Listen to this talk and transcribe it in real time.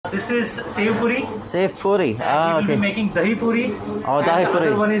This is Sev Puri. Sev Puri. Ah, We will okay. be making Dahi Puri. Oh, Dahi The Puri.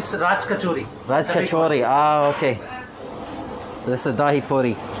 other one is Raj Kachori. Raj Kachori. Ah, okay. So this is Dahi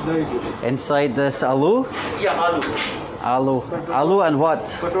Puri. Inside this aloo? Yeah, aloo. Aloo. Aloo and what?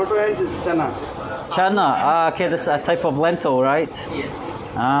 Potato and chana. Chana. Ah, okay. This is a type of lentil, right? Yes.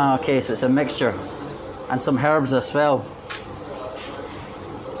 Ah, okay. So it's a mixture. And some herbs as well.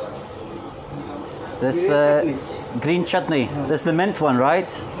 This green chutney. This is the mint one, right?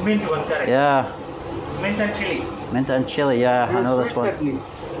 Mint one, correct. Yeah. Mint and chili. Mint and chili. Yeah, I know this one. Chutney.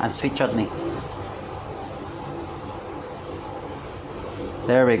 And sweet chutney.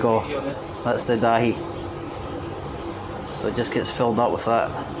 There we go. That's the dahi. So it just gets filled up with that.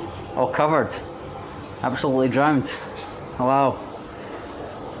 All covered. Absolutely drowned. Wow.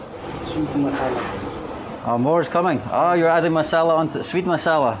 Sweet masala. Oh, more is coming. Oh, you're adding masala onto sweet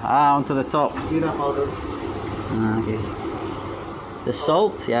masala. Ah, onto the top. Jeera powder. Ah, okay. The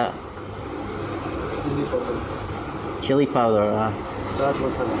salt, yeah. Chili powder. Chili powder. Ah. Chaat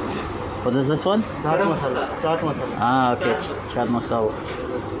masala. What is this one? Chaat masala. Chaat masala. Ah, okay. Chaat masala.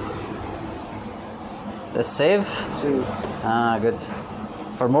 The Sev? Same. Ah, good.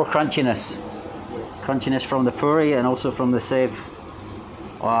 For more crunchiness. Crunchiness from the puri and also from the Sev.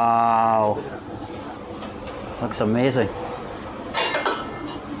 Wow. Looks amazing.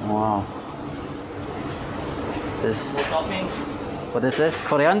 Wow. This, Toppings, what is this?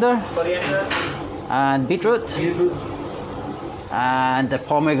 Coriander coriander, and beetroot Beetroot. and the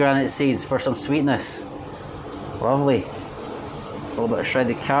pomegranate seeds for some sweetness. Lovely. A little bit of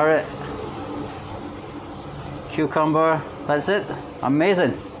shredded carrot. Cucumber. That's it.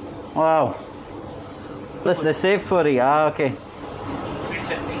 Amazing. Wow. This is the Sev puri. Ah, okay. sweet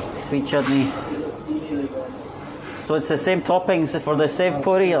chutney. Sweet chutney. So it's the same toppings for the Sev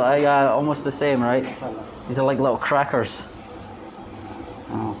puri, almost the same, right? These are like little crackers.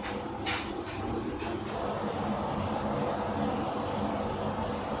 Oh.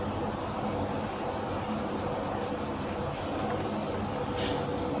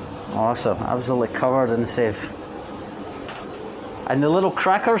 Awesome, absolutely covered in the Sev. And the little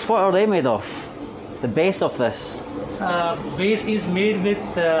crackers, what are they made of? The base of this? Base is made with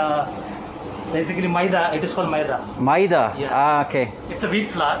basically maida. It is called maida. Maida? Yeah. Ah, okay. It's a wheat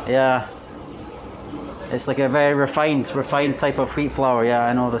flour. Yeah. It's like a very refined type of wheat flour. Yeah,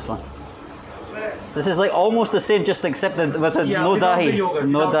 I know this one. This is like almost the same, just except with Yeah, no without the dahi. yogurt,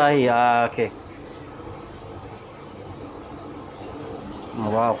 No without dahi. Ah, okay. Oh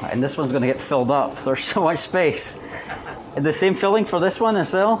wow! And this one's going to get filled up. There's so much space. And the same filling for this one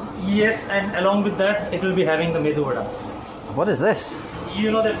as well. Yes, and along with that, it will be having the medu vada. What is this?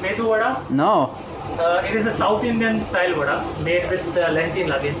 You know that medu vada? No. It is a South Indian style vada made with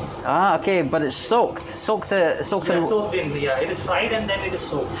lentil again. Ah, okay, but it's soaked. Soaked in. Soaked in, yeah. It is fried and then it is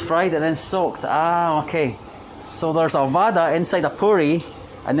soaked. It's fried and then soaked. Ah, okay. So there's a vada inside a puri,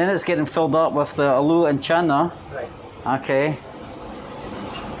 and then it's getting filled up with the aloo and chana. Right. Okay.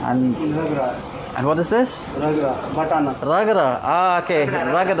 And Ragra. and what is this? Ragra. Batana. Ragda. Ah, okay.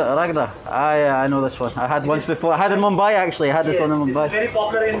 Ragda. Ah, yeah, I know this one. I had once before. I had in Mumbai actually. I had this Yes, one in this is Mumbai. very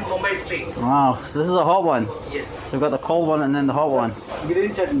popular in Mumbai Street. Wow. So this is a hot one. Yes. So we've got the cold one and then the hot one.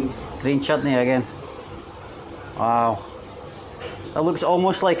 Green chutney. Green chutney again. Wow. That looks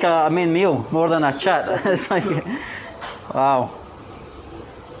almost like a main meal more than a chat. It's like, wow.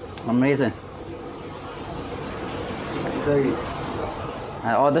 Amazing. Dahi.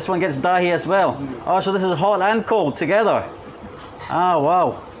 Oh, this one gets dahi as well. Oh, so this is hot and cold together. Ah,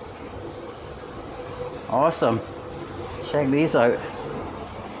 wow. Awesome. Check these out.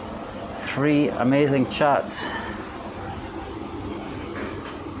 3 amazing chaats.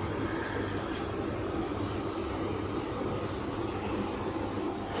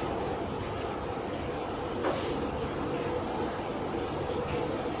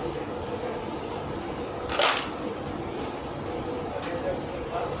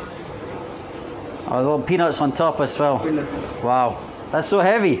 Oh, little peanuts on top as well. Wow, that's so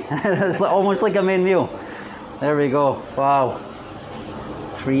heavy. It's almost like a main meal. There we go. Wow.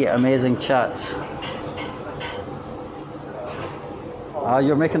 3 amazing chaats.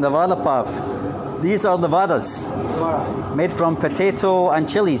 You're making the Vada Pav. These are the Vadas, made from potato and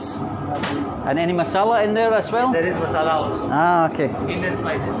chilies. And any masala in there as well? There is masala also. Ah, okay. Indian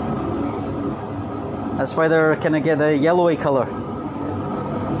spices. That's why they're kind of get a yellowy color.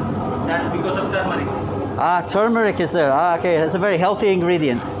 That's because of turmeric. Ah, turmeric is there. Ah, okay. That's a very healthy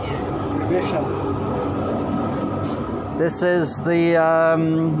ingredient. Yes. This is the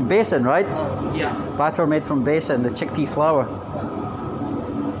besan, right? Yeah. Batter made from besan, the chickpea flour.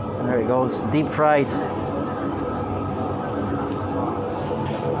 There it goes, deep fried.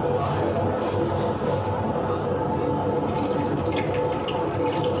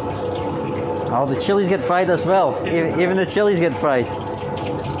 Oh, the chilies get fried as well. Even the chilies get fried.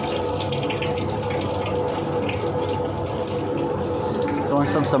 Throwing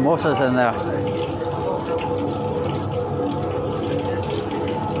some samosas in there.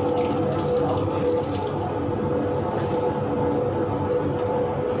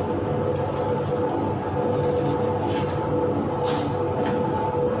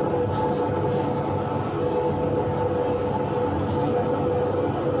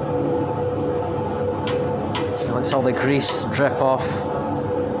 Let's all the grease drip off.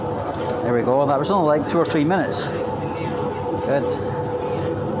 There we go. That was only like 2 or 3 minutes. Good.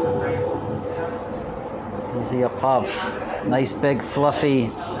 These are your pavs. Nice big fluffy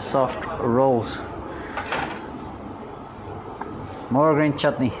soft rolls. More green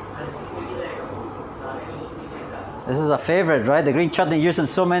chutney. This is a favorite, right? The green chutney used in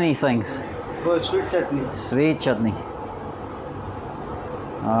so many things. Good, sweet chutney. Sweet chutney.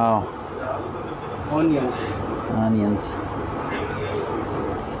 Oh. Onion. Onions.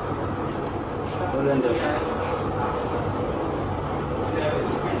 Coriander.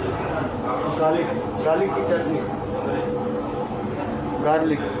 Garlic chutney.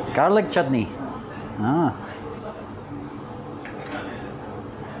 Garlic. Garlic chutney. Ah.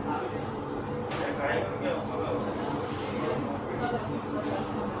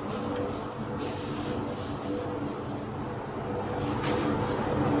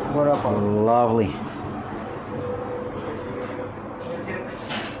 Vada Pav. Lovely.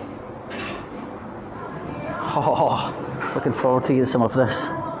 Oh, looking forward to eating some of this.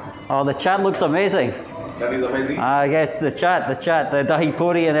 Oh, the chaat looks amazing. Chaat is amazing. Yeah, the chaat, the Dahi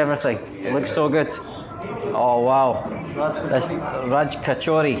Puri and everything. It looks so good. Oh, wow. That's Raj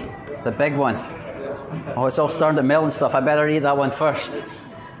Kachori, the big one. Oh, it's all starting to melt and stuff. I better eat that one first.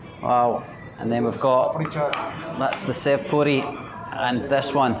 Wow. And then we've got, that's the Sev Puri, and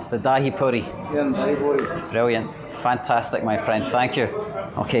this one, the Dahi Puri. Brilliant. Fantastic, my friend. Thank you.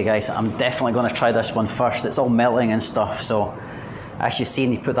 Okay, guys, I'm definitely going to try this one first. It's all melting and stuff, so as you've seen,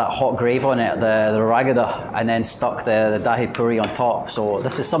 he put that hot gravy on it, the ragada, and then stuck the Dahi Puri on top. So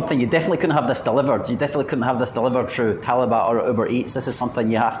this is something, you definitely couldn't have this delivered. You definitely couldn't have this delivered through Talabat or Uber Eats. This is something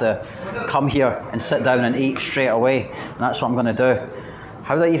you have to come here and sit down and eat straight away. And that's what I'm going to do.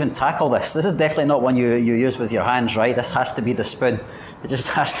 How do I even tackle this? This is definitely not one you use with your hands, right? This has to be the spoon. It just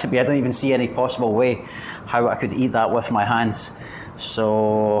has to be. I don't even see any possible way how I could eat that with my hands.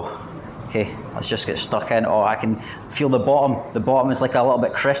 So, okay, let's just get stuck in. Oh, I can feel the bottom. The bottom is like a little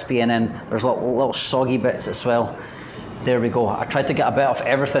bit crispy, and then there's little soggy bits as well. There we go. I tried to get a bit of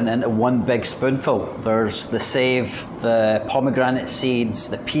everything into one big spoonful. There's the save, the pomegranate seeds,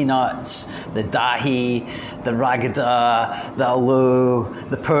 the peanuts, the dahi, the ragda, the aloo,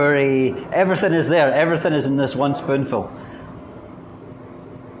 the puri. Everything is there. Everything is in this one spoonful.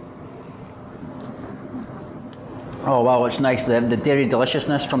 Oh wow, it's nice. The dairy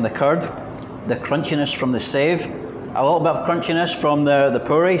deliciousness from the curd, the crunchiness from the save, a little bit of crunchiness from the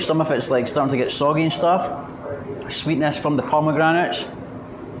puri. Some of it's like starting to get soggy and stuff. Sweetness from the pomegranates.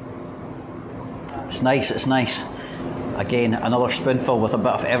 It's nice, it's nice. Again, another spoonful with a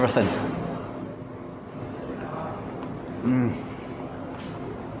bit of everything.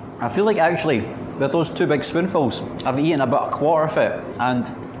 I feel like actually, with those 2 big spoonfuls, I've eaten about a quarter of it, and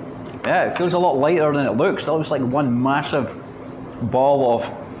yeah, it feels a lot lighter than it looks. It looks like one massive ball of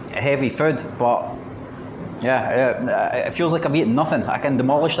heavy food, but yeah, it feels like I've eaten nothing. I can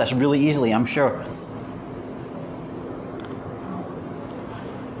demolish this really easily, I'm sure.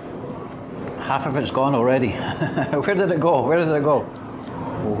 Half of it's gone already. Where did it go? Where did it go?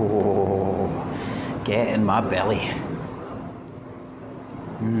 Oh, get in my belly.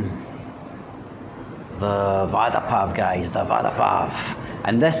 The Vada Pav, guys, the Vada Pav.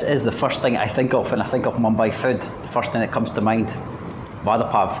 And this is the first thing I think of when I think of Mumbai food. The first thing that comes to mind, Vada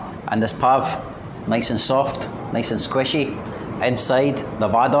Pav. And this pav, nice and soft, nice and squishy. Inside, the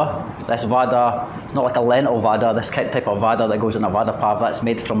vada. This vada, it's not like a lentil vada, this type of vada that goes in a Vada Pav, that's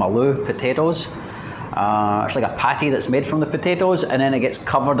made from aloo, potatoes. It's like a patty that's made from the potatoes, and then it gets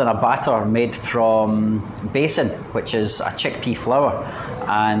covered in a batter made from besan, which is a chickpea flour.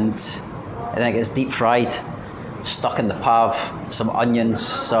 And then it gets deep fried, stuck in the pav, some onions,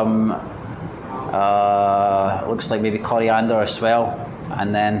 some looks like maybe coriander as well.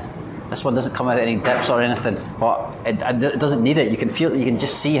 And then this one doesn't come with any dips or anything, but it doesn't need it. You can feel, you can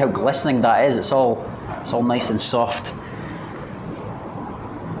just see how glistening that is. It's all nice and soft.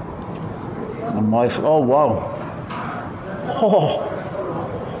 Oh wow! Oh,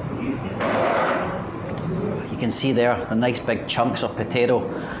 you can see there the nice big chunks of potato,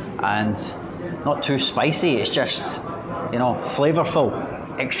 and not too spicy. It's just, you know, flavourful.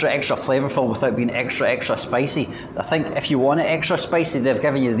 extra flavourful without being extra spicy. I think if you want it extra spicy, they've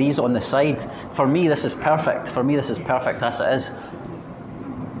given you these on the side. For me, this is perfect. For me, this is perfect as it is.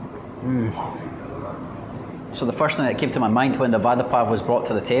 So the first thing that came to my mind when the Vada Pav was brought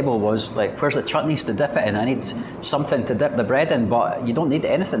to the table was like, where's the chutneys to dip it in? I need something to dip the bread in, but you don't need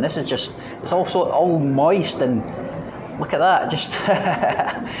anything. This is just, it's also all moist, and look at that, just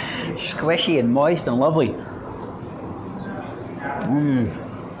squishy and moist and lovely.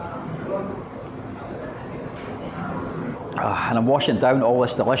 And I'm washing down all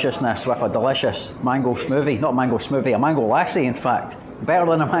this deliciousness with a delicious mango smoothie. Not a mango smoothie, a mango lassi, in fact. Better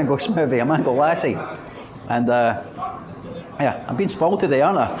than a mango smoothie, a mango lassi. And yeah, I'm being spoiled today,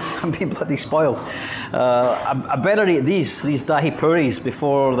 aren't I? I'm being bloody spoiled. I better eat these Dahi Puris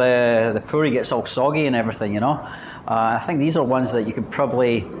before the puri gets all soggy and everything, you know. I think these are ones that you could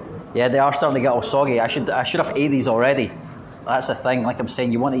probably, yeah, they are starting to get all soggy. I should have ate these already. That's the thing, like I'm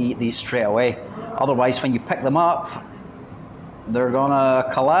saying, you want to eat these straight away. Otherwise, when you pick them up, they're gonna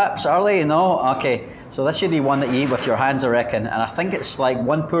collapse, are they? No? Okay, so this should be one that you eat with your hands, I reckon. And I think it's like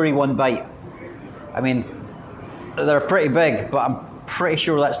one puri, one bite. I mean, they're pretty big, but I'm pretty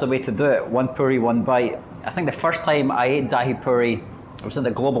sure that's the way to do it. One puri, one bite. I think the first time I ate Dahi Puri, I was in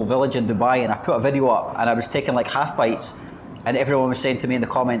the Global Village in Dubai, and I put a video up, and I was taking like half bites, and everyone was saying to me in the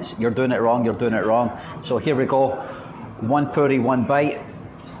comments, you're doing it wrong, you're doing it wrong. So here we go. One puri, one bite.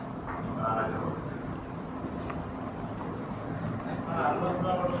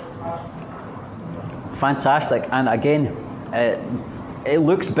 Fantastic, and again, it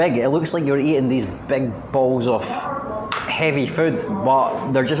looks big. It looks like you're eating these big balls of heavy food,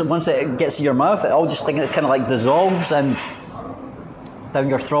 but they're just, once it gets in your mouth, it all just kind of like dissolves and down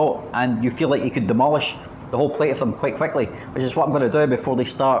your throat, and you feel like you could demolish the whole plate of them quite quickly, which is what I'm going to do before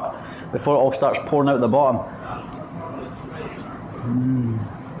it all starts pouring out the bottom.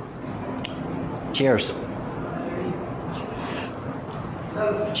 Cheers.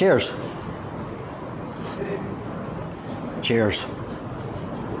 Cheers. Cheers.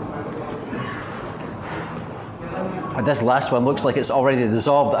 And this last one looks like it's already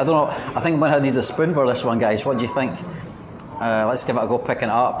dissolved. I don't know, I think I'm going to need a spoon for this one, guys. What do you think? Let's give it a go picking it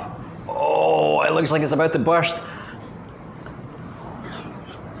up. Oh, it looks like it's about to burst.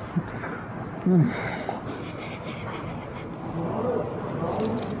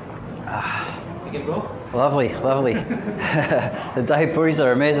 You can go? Lovely, lovely. The Dahi Puris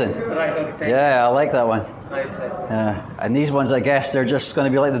are amazing. Right, okay. Yeah, I like that one. Right. Yeah, and these ones, I guess, they're just going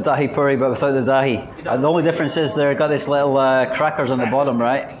to be like the Dahi Puri, but without the Dahi. And the only difference is they've got these little crackers on the bottom,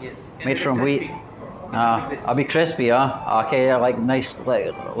 right? Yes. Made from wheat. I'll be crispy, huh? Okay, they're like nice,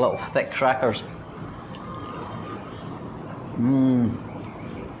 like little thick crackers.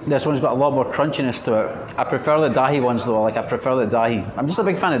 This one's got a lot more crunchiness to it. I prefer the Dahi ones though. Like I prefer the Dahi. I'm just a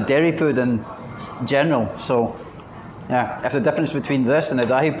big fan of dairy food in general. So, yeah, if the difference between this and the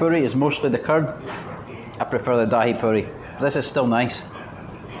Dahi Puri is mostly the curd, I prefer the Dahi Puri. This is still nice.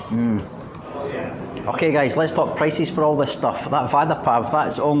 Okay guys, let's talk prices for all this stuff. That Vada Pav,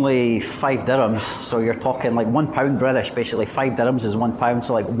 that's only 5 dirhams. So you're talking like £1 British, basically 5 dirhams is £1,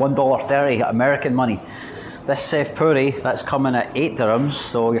 so like $1.30 American money. This Saif Puri, that's coming at 8 dirhams,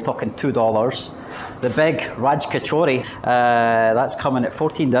 so you're talking $2. The big Raj Kachori, that's coming at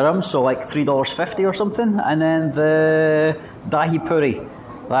 14 dirhams, so like $3.50 or something. And then the Dahi Puri,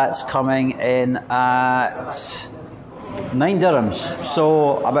 that's coming in at 9 dirhams,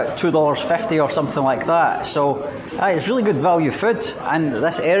 so about $2.50 or something like that. So it's really good value food. And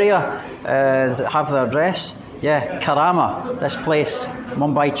this area, does it have the address? Yeah, Karama, this place,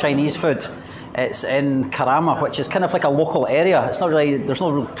 Mumbai Chinese food. It's in Karama, which is kind of like a local area. It's not really, there's no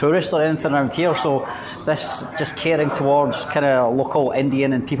real tourists or anything around here, so this just catering towards kind of local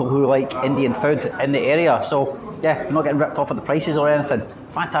Indian and people who like Indian food in the area. So yeah, you're not getting ripped off of the prices or anything.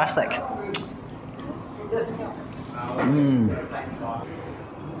 Fantastic.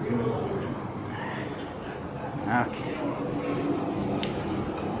 Okay.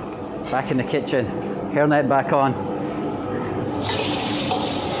 Back in the kitchen, hairnet back on.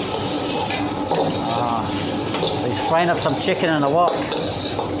 He's frying up some chicken in a wok.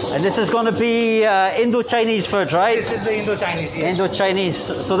 And this is going to be Indo-Chinese food, right? This is the Indo-Chinese. Yes. Indo-Chinese.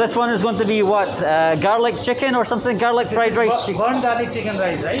 So this one is going to be what? Garlic chicken or something? Garlic fried rice chicken? One garlic chicken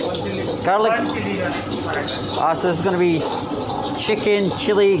rice, right? Garlic? One chili rice. So this is going to be chicken,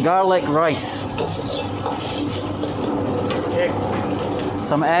 chili, garlic rice. Egg.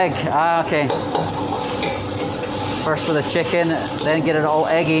 Some egg. Okay. First with the chicken, then get it all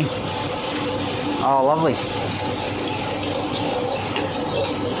eggy. Oh, lovely.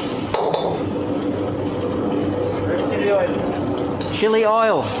 chili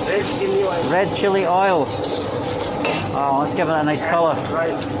oil. Red chili oil. Red chili oil. Oh, let's give it a nice colour.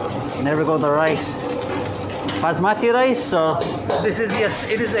 Rice. And there we go, the rice. Basmati rice or? This is, yes,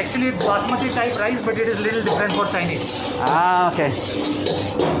 it is actually basmati type rice, but it is little different for Chinese. Ah, okay.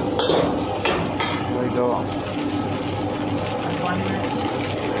 There we go.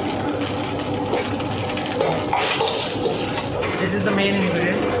 This is the main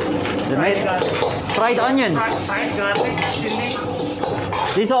ingredient. The main fried onions. Fried garlic, chili.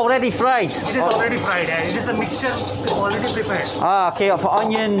 These are already fried. It is already fried. It is a mixture already prepared. Ah, okay. Of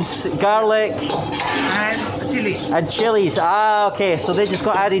onions, garlic, And chili. and chilies. Ah, okay. So they just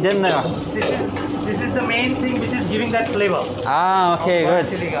got added in there. This is the main thing which is giving that flavor. Ah, okay, Of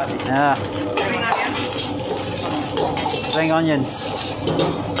good. chili garlic. Yeah, Spring onion. spring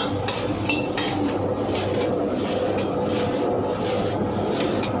onions.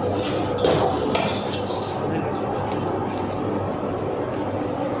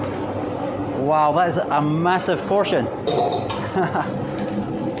 Wow, that is a massive portion.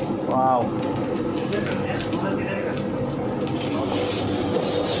 Wow.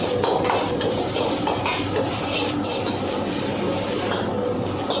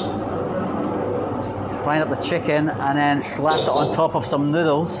 Frying up the chicken and then slap it on top of some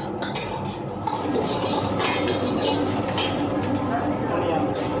noodles.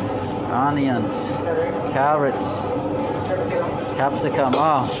 Onions, carrots, capsicum.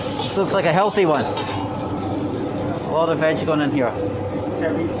 Oh, this looks like a healthy one. A lot of veg going in here.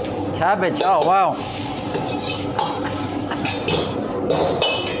 Cabbage. Oh, wow.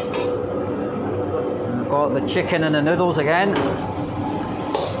 And we've got the chicken and the noodles again.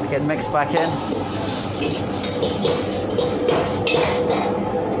 They get mixed back in.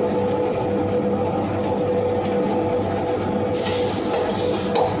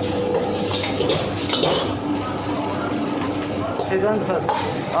 Szechuan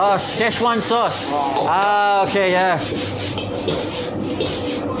sauce. Oh, Szechuan sauce. Ah, okay, yeah.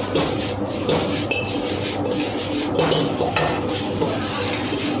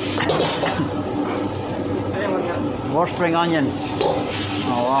 More spring onions.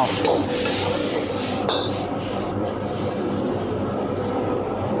 Oh, wow.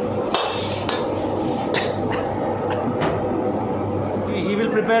 He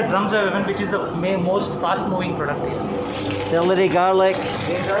will prepare drums even, which is the most fast moving product here. Celery, garlic,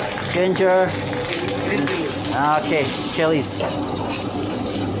 ginger. Ah, okay, chilies.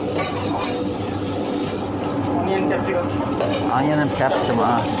 Onion, capsicum. Onion and capsicum.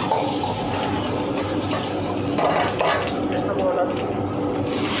 Ah.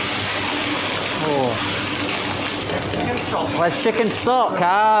 Oh. Well, it's chicken stock.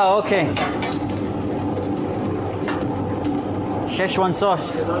 Ah, okay. Szechuan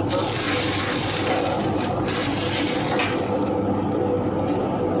sauce.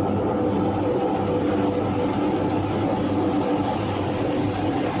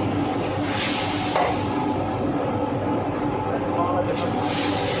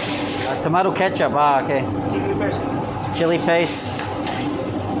 Tomato ketchup. Ah, okay. Chili paste. Chili paste.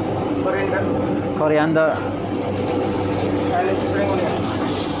 Coriander. Coriander. And spring onion.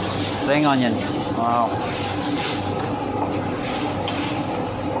 Spring onions. Wow.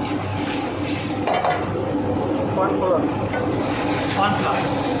 Corn flour. Corn flour.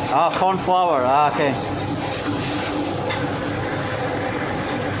 Ah, corn flour. Ah, okay.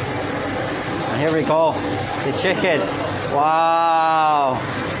 And here we go. The chicken. Wow.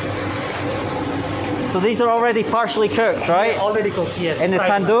 So these are already partially cooked, right? Already cooked, yes. In the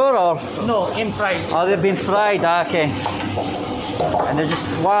fried. tandoor or? No, in fried. Oh, they've been fried. Ah, okay. And they're just,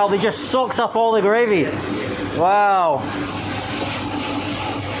 wow, they just soaked up all the gravy. Wow.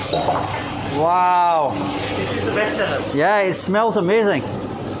 Wow. This is the best seller. Yeah, it smells amazing.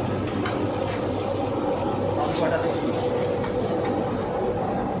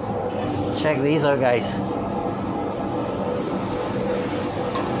 Check these out, guys.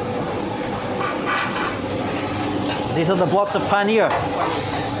 These are the blocks of paneer.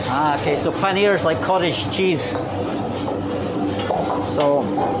 Ah, okay, so paneer is like cottage cheese. So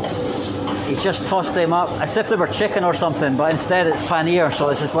he's just tossed them up as if they were chicken or something, but instead it's paneer, so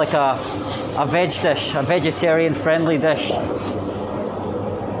this is like a veg dish, a vegetarian friendly dish.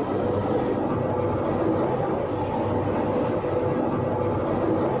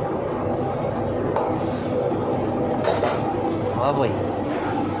 Lovely.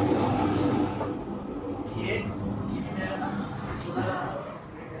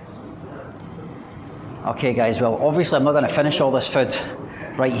 Okay guys, well obviously I'm not going to finish all this food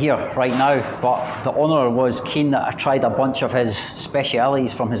right here, right now, but the owner was keen that I tried a bunch of his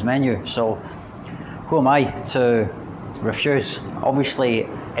specialities from his menu, so who am I to refuse. Obviously,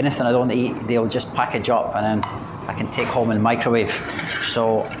 anything I don't eat, they'll just package up and then I can take home and microwave.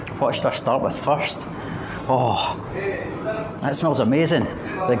 So, what should I start with first? Oh, that smells amazing.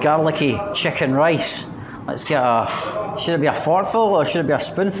 The garlicky chicken rice. Let's get a, should it be a forkful or should it be a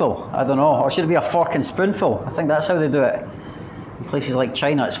spoonful? I don't know. Or should it be a fork and spoonful? I think that's how they do it. In places like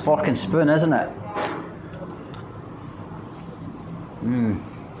China, it's fork and spoon, isn't it?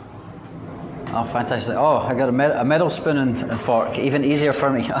 Oh, fantastic. Oh, I got a middle spoon and fork. Even easier for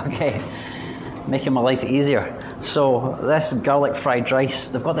me. Okay. Making my life easier. So, this garlic fried rice,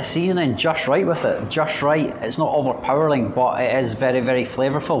 they've got the seasoning just right with it. Just right. It's not overpowering, but it is very, very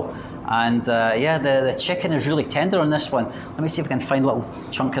flavourful. And yeah, the chicken is really tender on this one. Let me see if I can find a little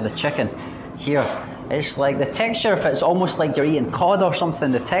chunk of the chicken here. It's like the texture of it's almost like you're eating cod or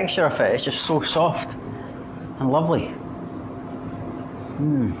something. The texture of it is just so soft and lovely.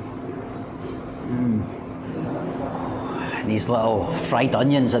 These little fried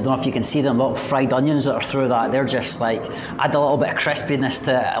onions, I don't know if you can see them, little fried onions that are through that. They're just like, add a little bit of crispiness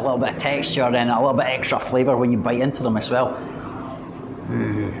to it, a little bit of texture and a little bit extra flavour when you bite into them as well.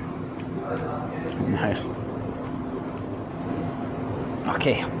 Nice.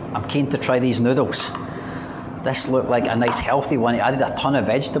 Okay, I'm keen to try these noodles. This looked like a nice healthy one. It added a ton of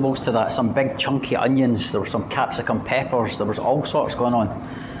vegetables to that, some big chunky onions, there were some capsicum peppers, there was all sorts going on.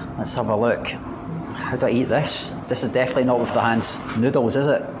 Let's have a look. How do I eat this? This is definitely not with the hands. Noodles, is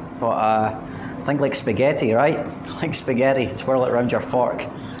it? But think like spaghetti, right? Like spaghetti, twirl it around your fork.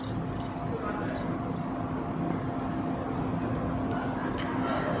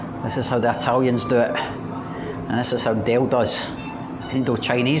 This is how the Italians do it. And this is how Dale does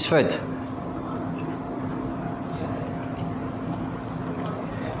Indo-Chinese food.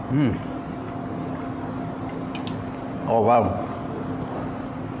 Oh wow.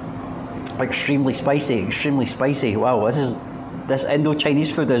 Extremely spicy, extremely spicy. Wow, this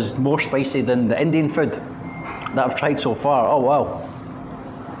Indo-Chinese food is more spicy than the Indian food that I've tried so far. Oh wow.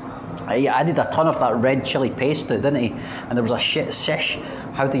 He added a ton of that red chili paste to it, didn't he? And there was a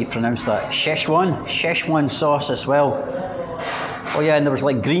how do you pronounce that? Szechuan sauce as well. Oh yeah, and there was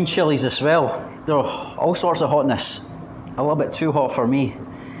like green chilies as well. There were all sorts of hotness. A little bit too hot for me.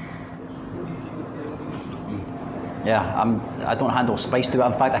 Yeah, I don't handle spice too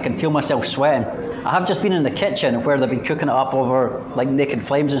well. In fact, I can feel myself sweating. I have just been in the kitchen where they've been cooking it up over like naked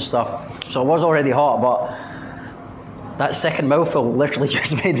flames and stuff. So it was already hot, but that second mouthful literally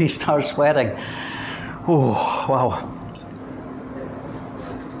just made me start sweating. Oh, wow.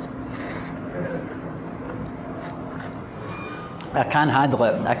 I can handle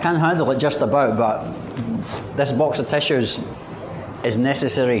it. I can handle it just about, but this box of tissues is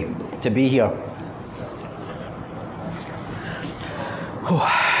necessary to be here.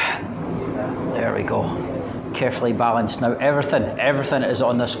 There we go. Carefully balanced. Now everything is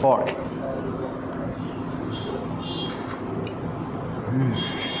on this fork.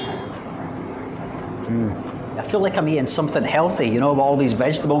 I feel like I'm eating something healthy, you know, with all these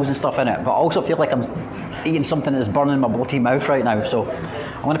vegetables and stuff in it, but I also feel like I'm eating something that's burning my bloody mouth right now. So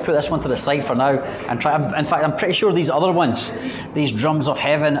I'm going to put this one to the side for now and try. In fact, I'm pretty sure these other ones, these drums of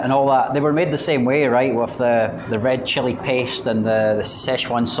heaven and all that, they were made the same way, right? With the red chili paste and the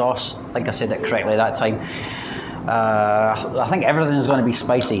Szechuan sauce. I think I said it correctly that time. I think everything is going to be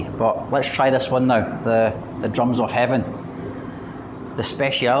spicy, but let's try this one now. The drums of heaven. The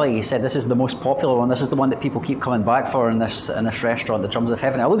speciality, he said this is the most popular one. This is the one that people keep coming back for in this restaurant, the drums of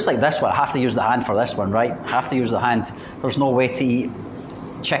heaven. It looks like this one. I have to use the hand for this one, right? I have to use the hand. There's no way to eat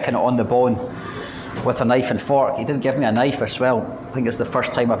chicken on the bone with a knife and fork. He did give me a knife as well. I think it's the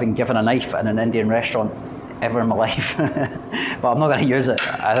first time I've been given a knife in an Indian restaurant ever in my life. But I'm not going to use it.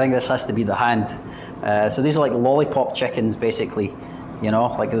 I think this has to be the hand. So these are like lollipop chickens, basically. You know,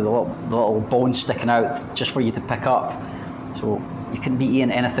 like the little bones sticking out just for you to pick up. So you couldn't be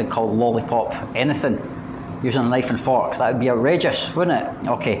eating anything called lollipop, anything, using a knife and fork. That would be outrageous, wouldn't it?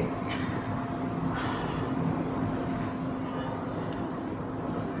 Okay.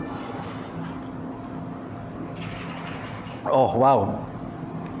 Oh, wow.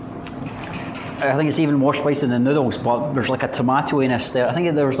 I think it's even more spicy than the noodles, but there's like a tomatoiness there. I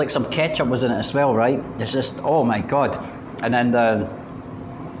think there was like some ketchup was in it as well, right? It's just, oh my God. And then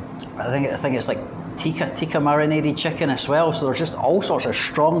I think it's like tikka marinated chicken as well. So there's just all sorts of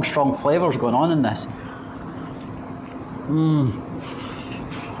strong flavours going on in this.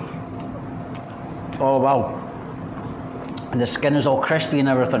 Oh wow. And the skin is all crispy and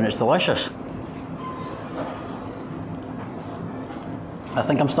everything. It's delicious. I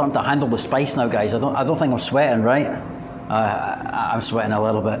think I'm starting to handle the spice now, guys. I don't think I'm sweating, right? I'm sweating a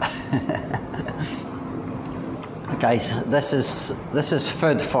little bit. Guys, this is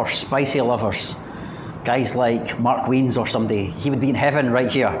food for spicy lovers. Guys like Mark Wiens or somebody, he would be in heaven right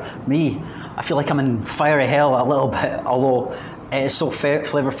here. Me, I feel like I'm in fiery hell a little bit, although it is so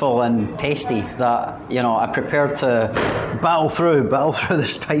flavourful and tasty that, you know, I'm prepared to battle through the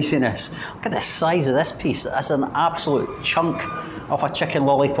spiciness. Look at the size of this piece. That's an absolute chunk of a chicken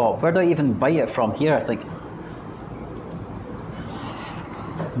lollipop. Where do I even bite it from? Here, I think.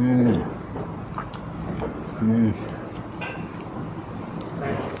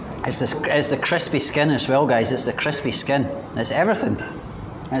 It's the crispy skin as well, guys. It's the crispy skin. It's everything.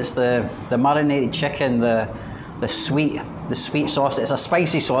 It's the marinated chicken, the sweet sauce. It's a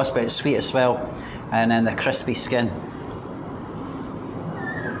spicy sauce, but it's sweet as well. And then the crispy skin.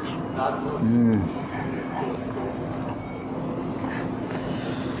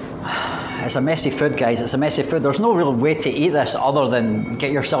 It's a messy food, guys. It's a messy food. There's no real way to eat this other than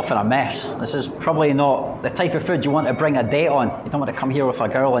get yourself in a mess. This is probably not the type of food you want to bring a date on. You don't want to come here with a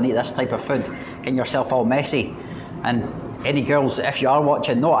girl and eat this type of food, getting yourself all messy. And any girls, if you are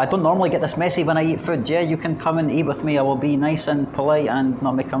watching, no, I don't normally get this messy when I eat food. Yeah, you can come and eat with me. I will be nice and polite and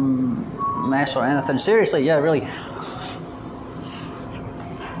not make a mess or anything. Seriously, yeah, really.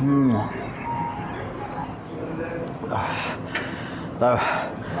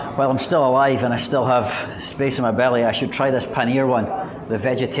 While I'm still alive and I still have space in my belly, I should try this paneer one, the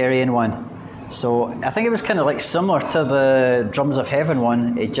vegetarian one. So I think it was kind of like similar to the Drums of Heaven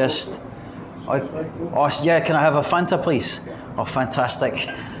one. It just, oh yeah, can I have a Fanta please? Oh, fantastic.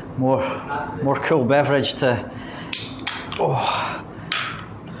 More cool beverage to, oh.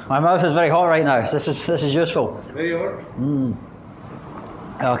 My mouth is very hot right now. This is useful. Very hot.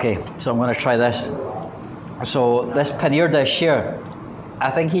 Okay, so I'm going to try this. So this paneer dish here, I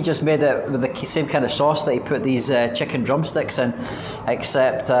think he just made it with the same kind of sauce that he put these chicken drumsticks in,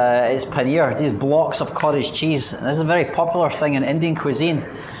 except it's paneer, these blocks of cottage cheese. And this is a very popular thing in Indian cuisine.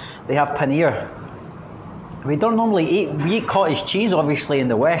 They have paneer. We don't normally we eat cottage cheese, obviously, in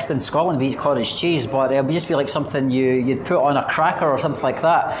the West. In Scotland, we eat cottage cheese, but it would just be like something you'd put on a cracker or something like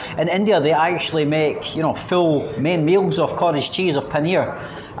that. In India, they actually make, you know, full main meals of cottage cheese, of paneer,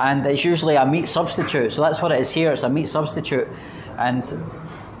 and it's usually a meat substitute. So that's what it is here. It's a meat substitute, and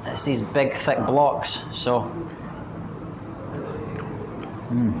it's these big, thick blocks. So,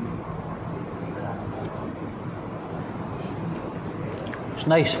 it's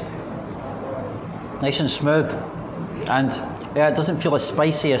nice. Nice and smooth, and yeah, it doesn't feel as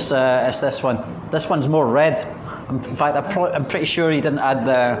spicy as this one. This one's more red. In fact, I'm pretty sure he didn't add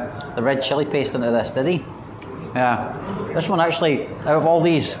the red chili paste into this, did he? Yeah. This one actually, out of all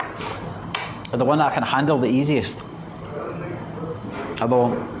these, is the one that I can handle the easiest.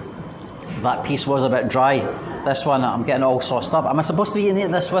 Although that piece was a bit dry. This one, I'm getting all sauced up. Am I supposed to be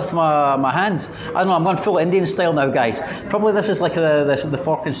eating this with my hands? I don't know, I'm going full Indian style now, guys. Probably this is like the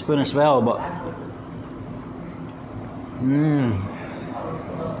fork and spoon as well, but...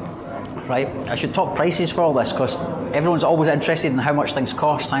 Right, I should talk prices for all this because everyone's always interested in how much things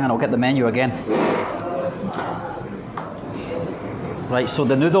cost. Hang on, I'll get the menu again. Right, so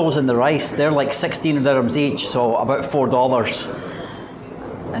the noodles and the rice, they're like 16 dirhams each, so about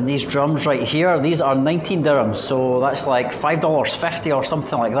 $4. And these drums right here, these are 19 dirhams, so that's like $5.50 or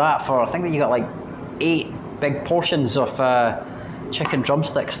something like that for, I think that you got like 8 big portions of chicken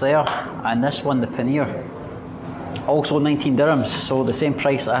drumsticks there. And this one, the paneer, also 19 dirhams, so the same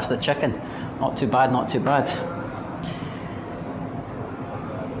price as the chicken. Not too bad, not too bad.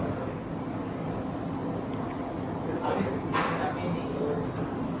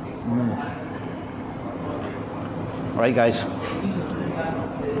 Right, guys.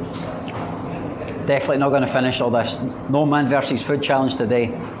 Definitely not going to finish all this. No man versus food challenge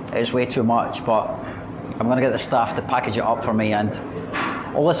today. It's way too much, but I'm going to get the staff to package it up for me, and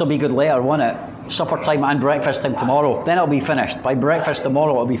all this will be good later, won't it? Supper time and breakfast time tomorrow. Then it'll be finished. By breakfast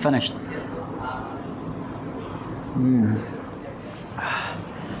tomorrow, it'll be finished.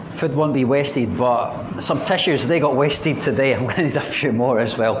 Food won't be wasted, but some tissues, they got wasted today. I'm going to need a few more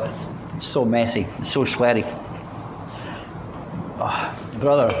as well. It's so messy, it's so sweaty. Oh,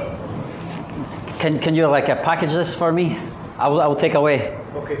 brother, can you like package this for me? I will take away.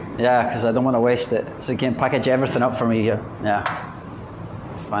 Okay. Yeah, because I don't want to waste it. So you can package everything up for me here. Yeah.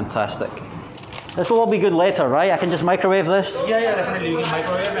 Fantastic. This will all be good later, right? I can just microwave this? Yeah, definitely. You can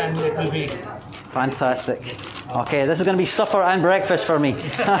microwave and it will be... Fantastic. Okay, this is going to be supper and breakfast for me.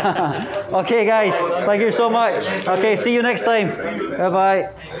 Okay, guys. Thank you so much. Okay, see you next time.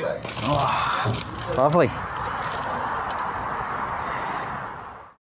 Bye-bye. Oh, lovely.